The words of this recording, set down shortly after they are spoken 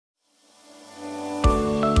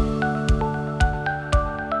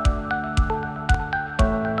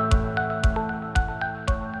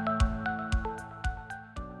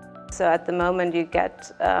So at the moment you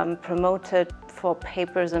get promoted for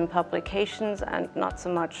papers and publications and not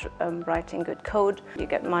so much writing good code. You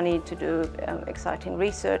get money to do exciting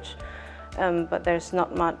research, but there's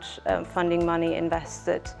not much funding money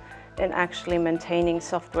invested in actually maintaining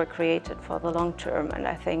software created for the long term, and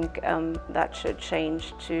I think that should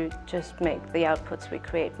change to just make the outputs we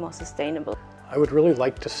create more sustainable. I would really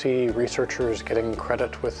like to see researchers getting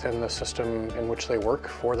credit within the system in which they work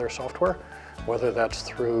for their software, whether that's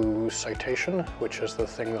through citation, which is the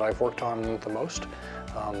thing that I've worked on the most,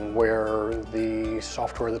 where the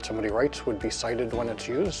software that somebody writes would be cited when it's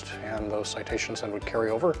used, and those citations then would carry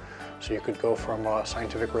over. So you could go from a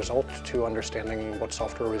scientific result to understanding what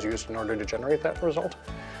software was used in order to generate that result.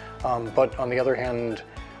 But on the other hand,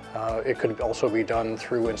 it could also be done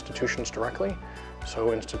through institutions directly.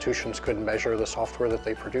 So institutions could measure the software that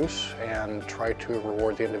they produce and try to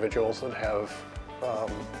reward the individuals that have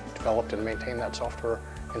developed and maintained that software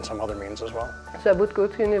in some other means as well. So I would go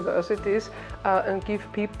to universities and give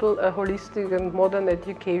people a holistic and modern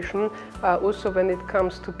education, also when it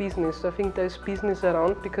comes to business. I think there's business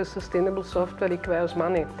around because sustainable software requires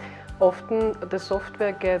money. Often the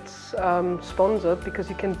software gets sponsored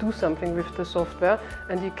because you can do something with the software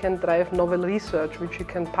and you can drive novel research which you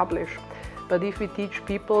can publish. But if we teach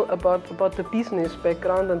people about the business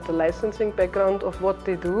background and the licensing background of what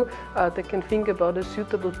they do, they can think about a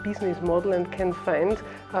suitable business model and can find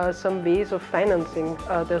some ways of financing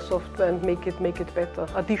their software and make it better,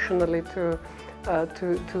 additionally to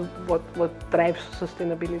what drives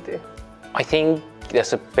sustainability. I think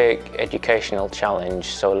there's a big educational challenge.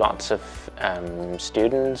 So lots of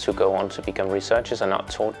students who go on to become researchers are not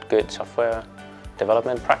taught good software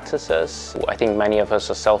development practices. I think many of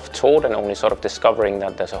us are self-taught and only sort of discovering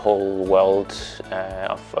that there's a whole world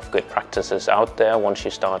of good practices out there once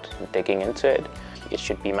you start digging into it. It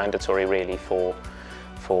should be mandatory really for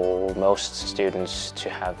most students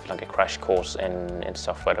to have like a crash course in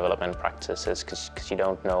software development practices, because you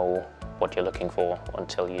don't know what you're looking for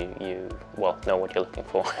until you know what you're looking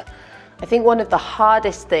for. I think one of the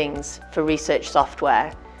hardest things for research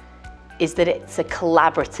software is that it's a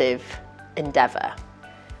collaborative endeavour.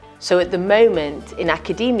 So at the moment in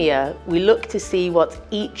academia, we look to see what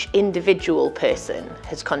each individual person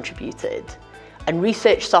has contributed, and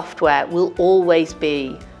research software will always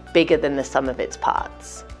be bigger than the sum of its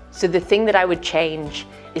parts. So the thing that I would change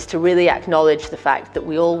is to really acknowledge the fact that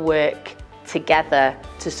we all work together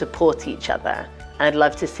to support each other, and I'd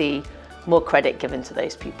love to see more credit given to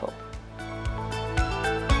those people.